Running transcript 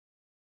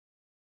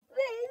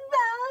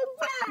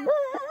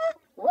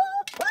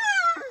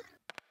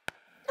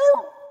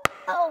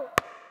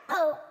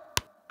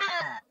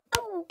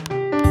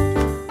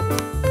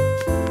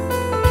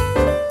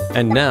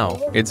And now,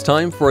 it's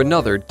time for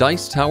another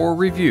Dice Tower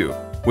review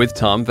with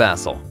Tom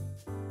Vasel.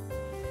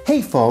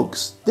 Hey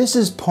folks, this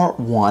is part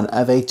one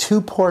of a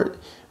two-part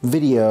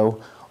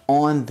video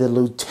on the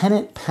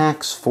Lieutenant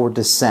packs for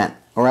Descent,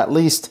 or at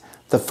least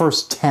the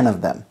first 10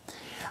 of them.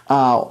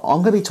 I'm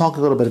going to be talking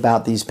a little bit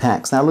about these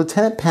packs. Now,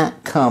 Lieutenant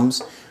pack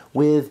comes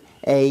with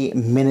a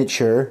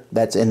miniature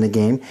that's in the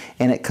game,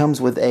 and it comes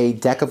with a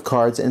deck of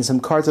cards and some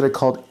cards that are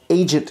called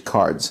agent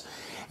cards.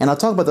 And I'll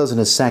talk about those in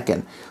a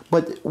second.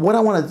 But what I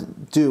want to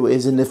do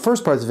is, in the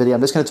first part of the video,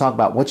 I'm just going to talk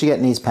about what you get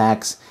in these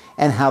packs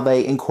and how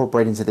they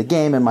incorporate into the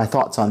game and my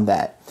thoughts on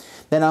that.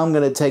 Then I'm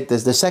going to take the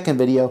second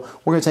video,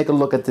 we're going to take a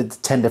look at the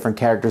 10 different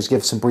characters,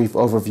 give some brief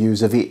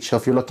overviews of each. So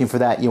if you're looking for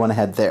that, you want to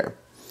head there.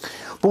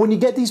 But when you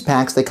get these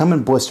packs, they come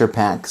in blister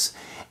packs.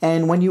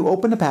 And when you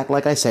open a pack,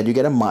 like I said, you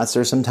get a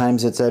monster.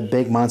 Sometimes it's a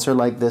big monster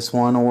like this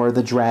one, or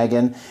the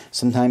dragon.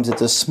 Sometimes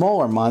it's a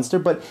smaller monster,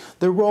 but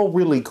they're all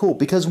really cool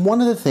because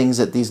one of the things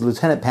that these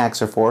Lieutenant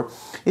packs are for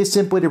is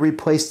simply to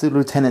replace the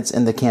Lieutenants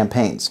in the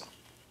campaigns.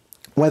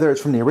 Whether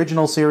it's from the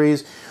original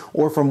series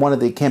or from one of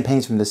the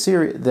campaigns from the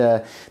series,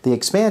 the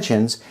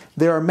expansions,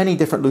 there are many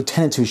different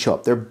Lieutenants who show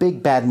up. They're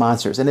big bad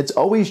monsters, and it's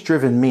always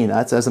driven me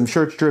nuts, as I'm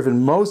sure it's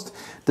driven most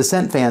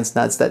Descent fans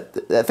nuts,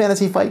 that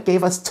Fantasy Flight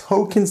gave us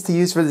tokens to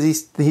use for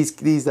these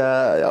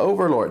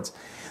overlords,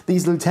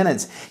 these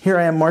Lieutenants. Here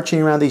I am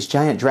marching around these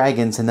giant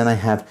dragons, and then I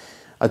have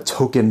a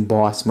token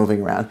boss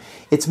moving around.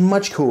 It's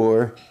much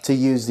cooler to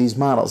use these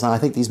models. Now, I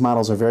think these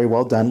models are very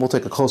well done. We'll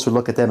take a closer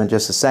look at them in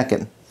just a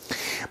second.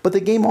 But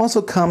the game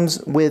also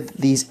comes with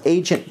these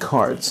agent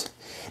cards.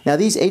 Now,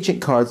 these agent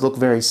cards look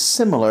very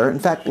similar. In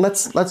fact,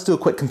 let's do a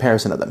quick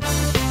comparison of them.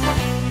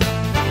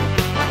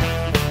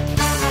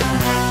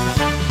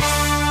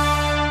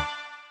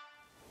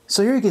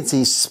 So here you can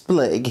see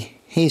Splig.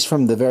 He's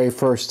from the very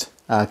first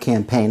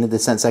campaign, the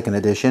Descent 2nd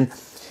Edition.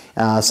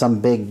 Some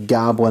big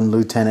goblin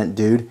lieutenant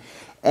dude.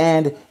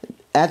 And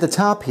at the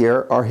top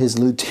here are his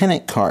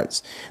Lieutenant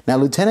cards. Now,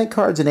 Lieutenant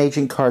cards and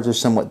agent cards are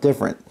somewhat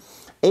different.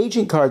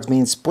 Agent cards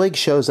means Splig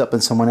shows up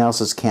in someone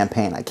else's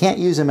campaign. I can't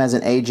use him as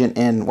an agent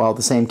in, well,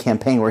 the same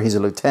campaign where he's a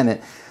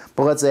lieutenant.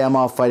 But let's say I'm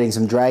off fighting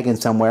some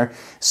dragons somewhere.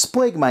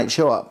 Splig might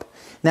show up.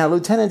 Now,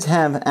 Lieutenants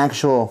have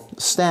actual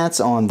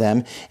stats on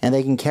them, and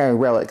they can carry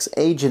relics.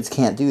 Agents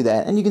can't do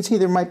that. And you can see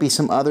there might be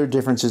some other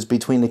differences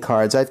between the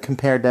cards. I've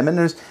compared them, and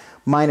there's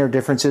minor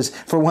differences.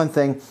 For one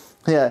thing,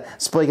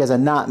 Splig has a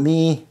not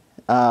me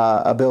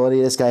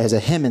ability. This guy has a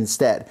him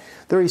instead.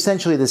 They're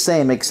essentially the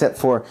same, except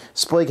for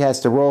Splig has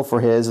to roll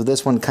for his.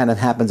 This one kind of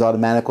happens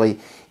automatically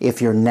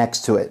if you're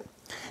next to it.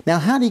 Now,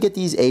 how do you get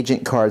these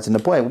agent cards into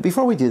play? Well,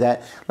 before we do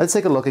that, let's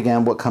take a look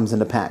again what comes in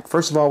the pack.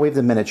 First of all, we have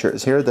the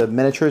miniatures. Here are the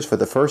miniatures for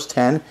the first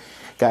 10.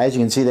 Guys,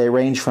 you can see they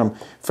range from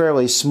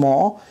fairly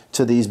small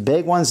to these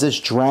big ones. This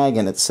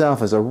dragon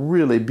itself is a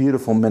really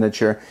beautiful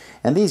miniature,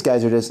 and these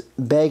guys are just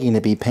begging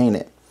to be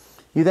painted.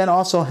 You then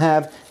also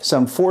have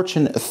some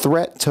fortune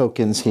threat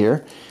tokens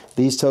here.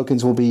 These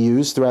tokens will be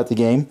used throughout the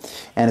game,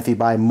 and if you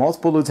buy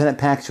multiple Lieutenant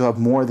packs, you'll have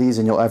more of these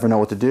and you'll ever know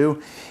what to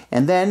do.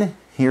 And then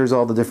here's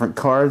all the different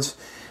cards.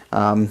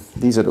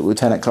 These are the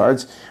Lieutenant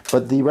cards,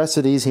 but the rest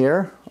of these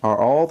here are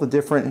all the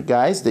different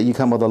guys that you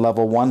come with a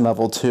level 1,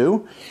 level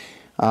 2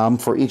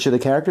 for each of the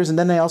characters, and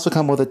then they also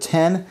come with a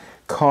 10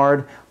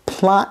 card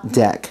plot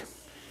deck.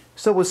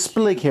 So with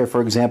Splig here,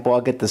 for example,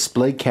 I'll get the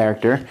Splig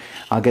character,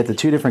 I'll get the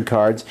 2 different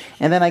cards,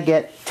 and then I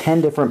get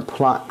 10 different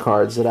plot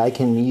cards that I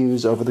can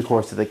use over the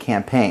course of the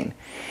campaign.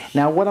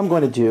 Now, what I'm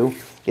going to do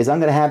is I'm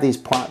going to have these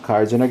plot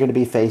cards, and they're going to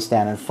be face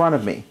down in front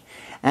of me.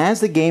 As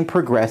the game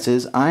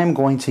progresses, I'm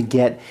going to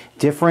get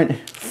different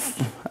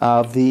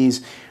of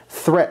these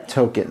threat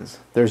tokens.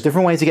 There's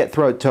different ways to get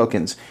threat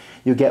tokens.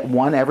 You get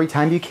one every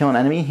time you kill an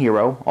enemy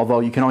hero, although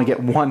you can only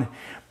get one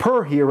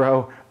per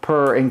hero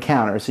per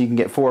encounter, so you can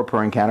get 4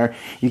 per encounter.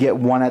 You get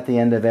 1 at the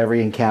end of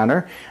every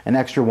encounter, an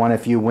extra 1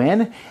 if you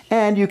win,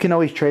 and you can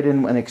always trade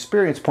in an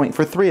experience point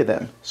for 3 of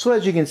them. So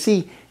as you can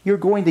see, you're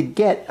going to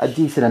get a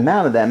decent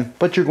amount of them,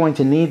 but you're going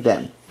to need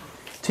them.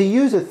 To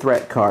use a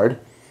threat card,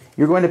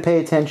 you're going to pay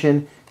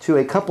attention to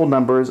a couple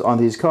numbers on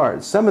these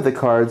cards. Some of the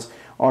cards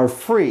are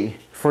free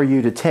for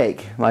you to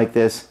take, like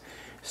this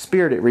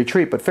Spirited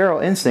Retreat, but Feral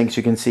Instincts,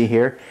 you can see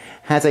here,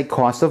 has a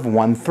cost of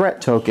 1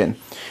 threat token.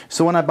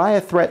 So when I buy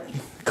a threat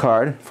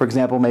card, for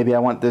example, maybe I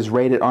want this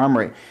Raided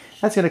Armory,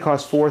 that's going to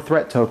cost 4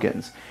 threat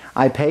tokens.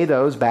 I pay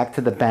those back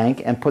to the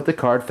bank and put the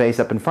card face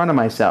up in front of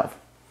myself.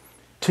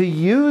 To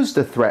use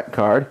the threat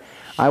card,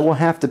 I will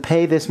have to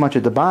pay this much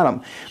at the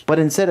bottom, but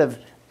instead of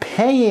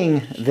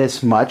paying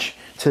this much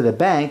to the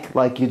bank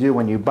like you do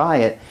when you buy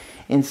it,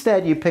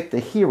 instead you pick the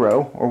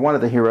hero, or one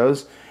of the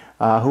heroes,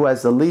 who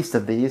has the least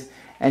of these,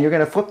 and you're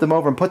going to flip them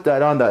over and put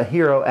that on the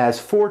hero as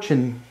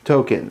fortune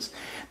tokens.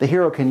 The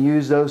hero can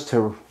use those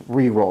to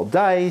re-roll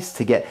dice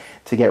to get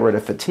rid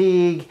of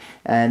fatigue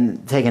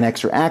and take an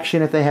extra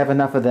action if they have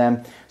enough of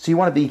them. So you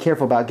want to be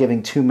careful about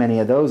giving too many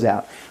of those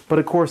out. But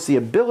of course, the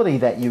ability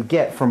that you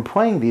get from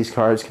playing these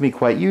cards can be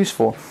quite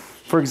useful.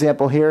 For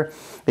example, here,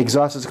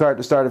 exhaust this card at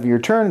the start of your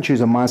turn and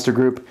choose a monster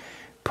group.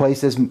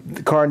 Place this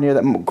card near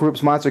that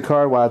group's monster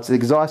card while it's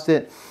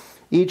exhausted.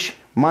 Each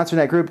monster in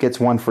that group gets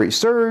 1 free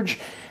surge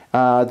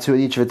to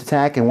each of its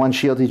attack and 1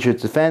 shield to each of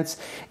its defense.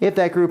 If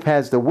that group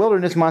has the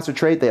wilderness monster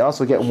trait, they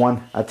also get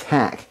 1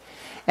 attack.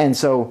 And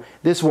so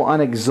this will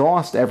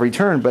unexhaust every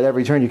turn, but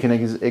every turn you can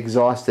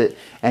exhaust it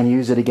and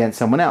use it against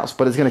someone else.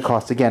 But it's going to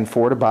cost, again,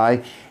 4 to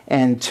buy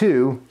and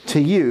 2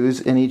 to use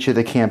in each of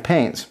the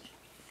campaigns.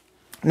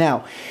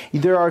 Now,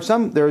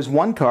 there's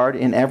 1 card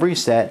in every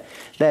set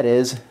that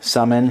is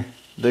Summon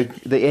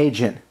the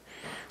Agent.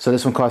 So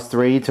this one costs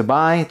 3 to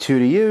buy, 2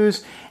 to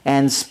use,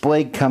 and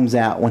Splig comes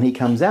out. When he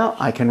comes out,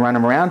 I can run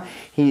him around.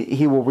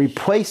 He will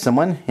replace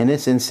someone. In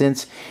this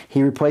instance,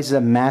 he replaces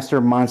a master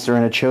monster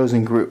in a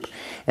chosen group.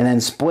 And then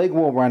Splig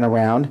will run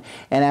around,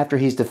 and after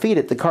he's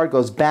defeated, the card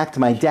goes back to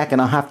my deck,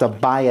 and I'll have to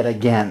buy it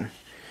again.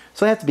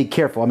 So I have to be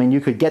careful. I mean,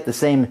 you could get the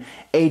same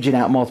agent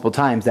out multiple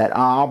times, that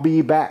I'll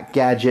be back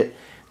gadget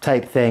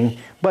type thing,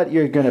 but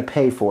you're going to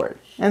pay for it.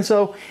 And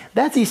so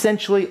that's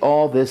essentially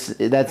all that's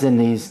in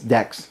these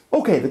decks.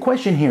 Okay, the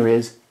question here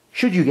is,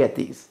 should you get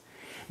these?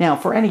 Now,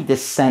 for any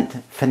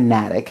Descent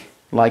fanatic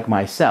like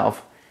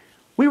myself,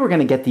 we were going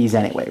to get these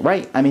anyway,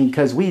 right? I mean,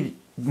 because we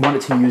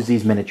wanted to use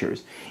these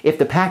miniatures. If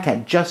the pack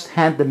had just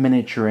had the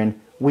miniature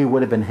in, we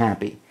would have been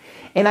happy.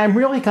 And I'm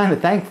really kind of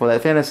thankful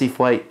that Fantasy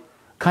Flight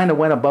kind of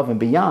went above and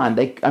beyond.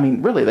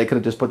 Really, they could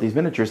have just put these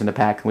miniatures in the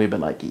pack and we'd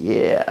been like,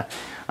 yeah,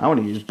 I want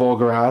to use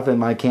Bulgarath in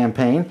my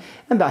campaign.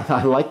 And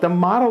I like the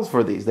models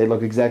for these. They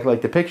look exactly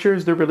like the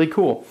pictures. They're really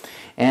cool.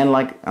 And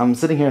like, I'm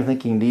sitting here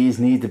thinking these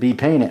need to be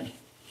painted.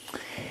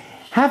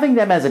 Having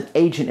them as an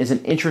agent is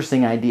an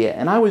interesting idea,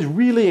 and I was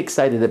really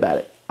excited about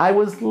it. I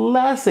was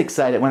less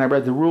excited when I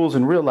read the rules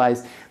and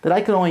realized that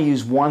I could only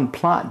use 1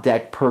 plot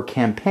deck per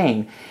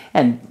campaign.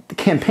 And the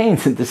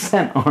campaigns in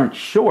Descent aren't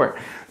short.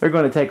 They're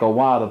going to take a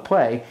while to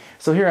play.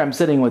 So here I'm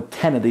sitting with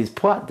 10 of these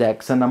plot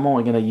decks, and I'm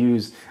only going to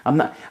use,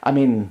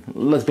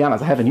 let's be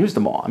honest, I haven't used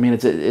them all. I mean,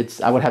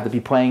 I would have to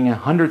be playing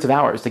hundreds of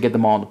hours to get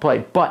them all into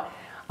play. But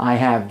I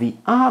have the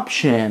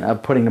option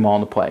of putting them all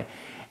into play.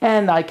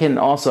 And I can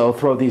also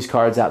throw these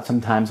cards out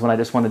sometimes when I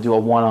just want to do a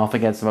one-off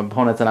against some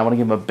opponents and I want to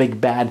give them a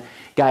big bad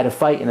guy to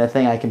fight in a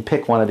thing. I can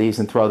pick one of these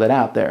and throw that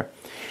out there.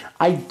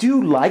 I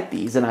do like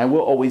these and I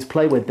will always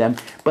play with them,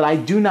 but I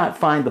do not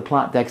find the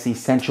plot decks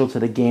essential to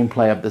the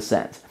gameplay of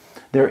Descent.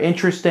 They're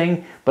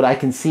interesting, but I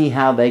can see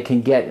how they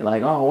can get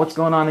like, oh, what's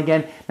going on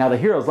again? Now the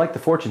heroes like the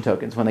fortune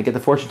tokens. When they get the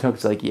fortune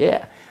tokens, like,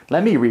 yeah,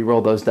 let me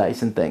re-roll those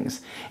dice and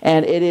things.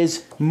 And it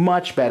is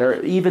much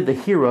better. Even the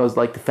heroes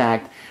like the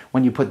fact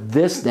when you put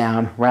this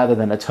down rather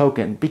than a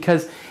token,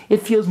 because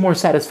it feels more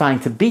satisfying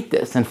to beat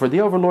this. And for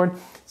the Overlord,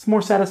 it's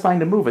more satisfying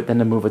to move it than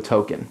to move a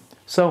token.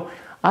 So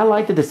I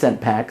like the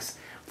Descent packs.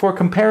 For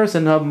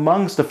comparison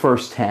amongst the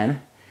first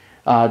 10,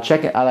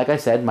 check it, like I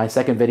said, my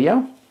second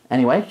video.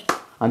 Anyway,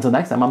 until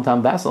next time, I'm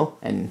Tom Vasel,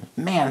 and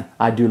man,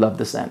 I do love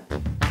Descent.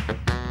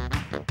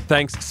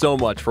 Thanks so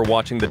much for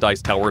watching the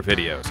Dice Tower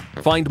videos.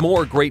 Find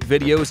more great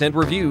videos and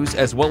reviews,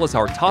 as well as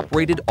our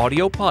top-rated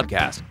audio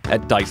podcast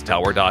at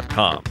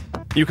Dicetower.com.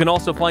 You can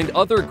also find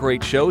other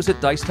great shows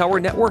at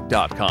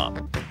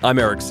Dicetowernetwork.com. I'm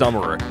Eric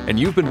Summerer, and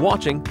you've been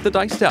watching The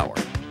Dice Tower.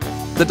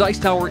 The Dice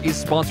Tower is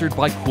sponsored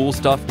by Cool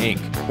Stuff Inc.,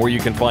 where you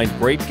can find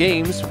great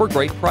games for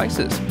great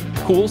prices.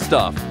 Cool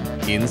stuff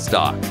in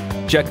stock.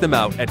 Check them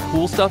out at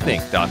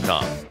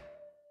CoolStuffInc.com.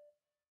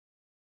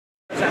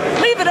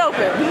 Leave it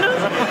open.